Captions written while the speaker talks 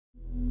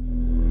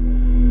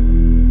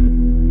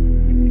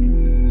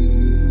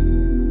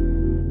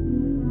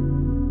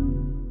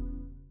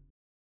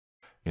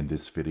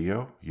this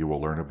video, you will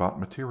learn about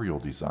Material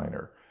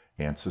Designer,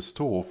 ANSYS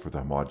tool for the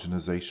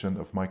homogenization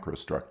of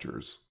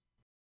microstructures.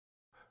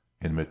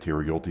 In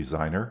Material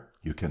Designer,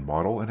 you can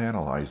model and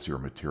analyze your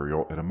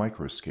material at a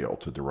microscale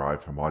to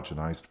derive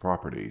homogenized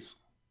properties.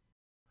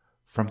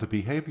 From the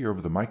behavior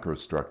of the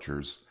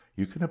microstructures,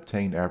 you can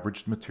obtain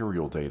averaged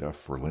material data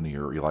for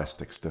linear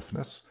elastic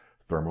stiffness,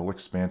 thermal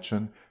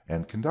expansion,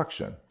 and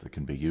conduction that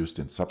can be used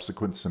in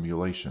subsequent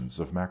simulations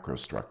of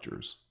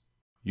macrostructures.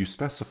 You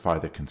specify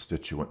the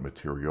constituent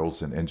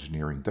materials in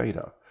engineering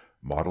data,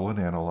 model and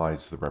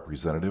analyze the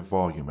representative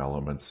volume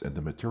elements in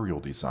the Material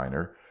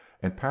Designer,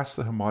 and pass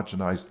the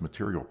homogenized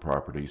material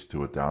properties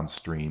to a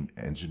downstream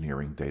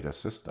engineering data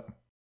system.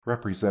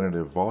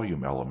 Representative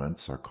volume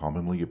elements are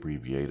commonly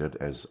abbreviated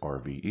as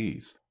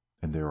RVEs,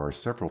 and there are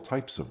several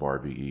types of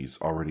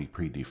RVEs already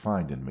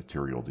predefined in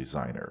Material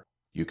Designer.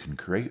 You can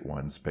create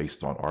ones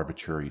based on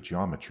arbitrary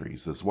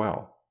geometries as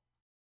well.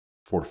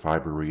 For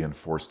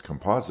fiber-reinforced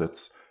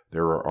composites,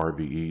 there are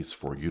RVEs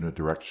for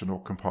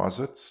unidirectional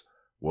composites,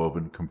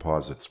 woven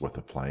composites with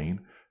a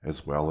plane,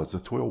 as well as a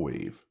twill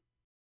weave.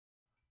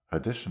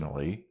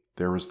 Additionally,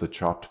 there is the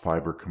chopped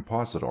fiber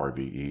composite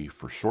RVE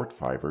for short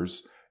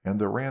fibers and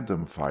the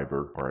random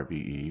fiber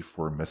RVE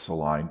for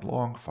misaligned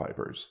long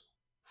fibers.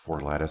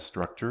 For lattice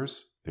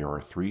structures, there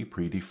are three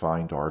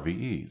predefined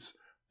RVEs,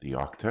 the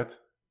octet,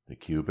 the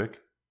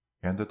cubic,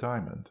 and the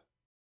diamond.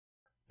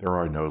 There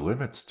are no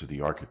limits to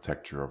the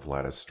architecture of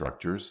lattice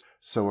structures,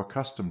 so a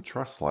custom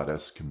truss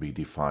lattice can be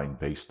defined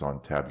based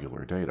on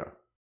tabular data.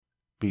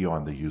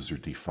 Beyond the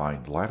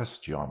user-defined lattice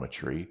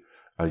geometry,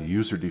 a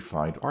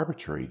user-defined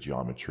arbitrary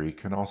geometry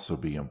can also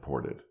be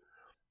imported.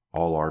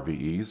 All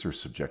RVEs are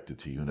subjected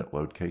to unit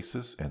load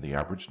cases and the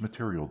averaged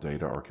material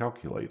data are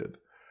calculated.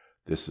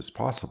 This is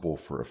possible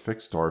for a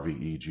fixed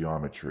RVE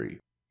geometry,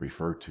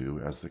 referred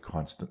to as the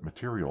constant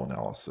material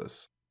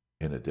analysis.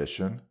 In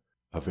addition,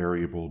 a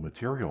variable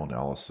material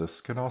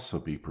analysis can also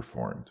be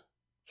performed.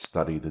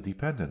 Study the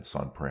dependence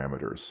on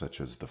parameters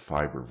such as the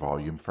fiber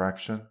volume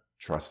fraction,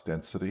 truss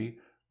density,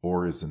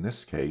 or as in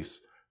this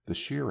case, the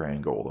shear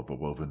angle of a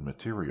woven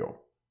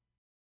material.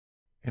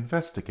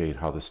 Investigate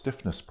how the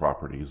stiffness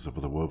properties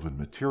of the woven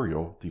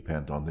material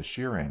depend on the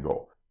shear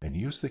angle, and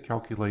use the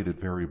calculated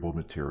variable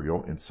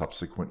material in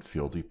subsequent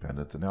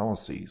field-dependent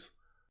analyses.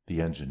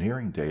 The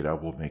engineering data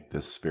will make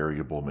this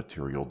variable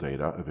material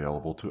data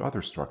available to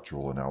other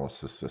structural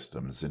analysis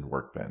systems in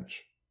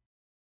Workbench.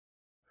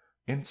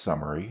 In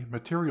summary,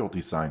 Material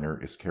Designer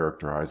is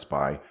characterized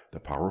by the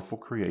powerful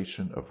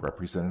creation of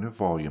representative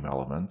volume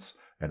elements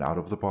and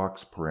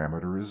out-of-the-box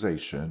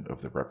parameterization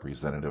of the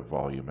representative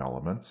volume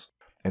elements,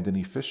 and an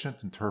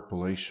efficient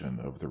interpolation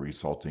of the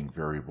resulting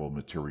variable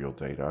material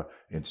data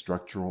in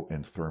structural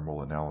and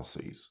thermal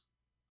analyses.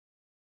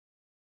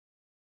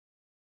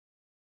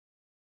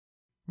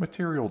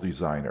 Material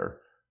Designer,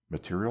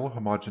 material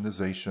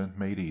homogenization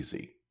made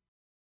easy.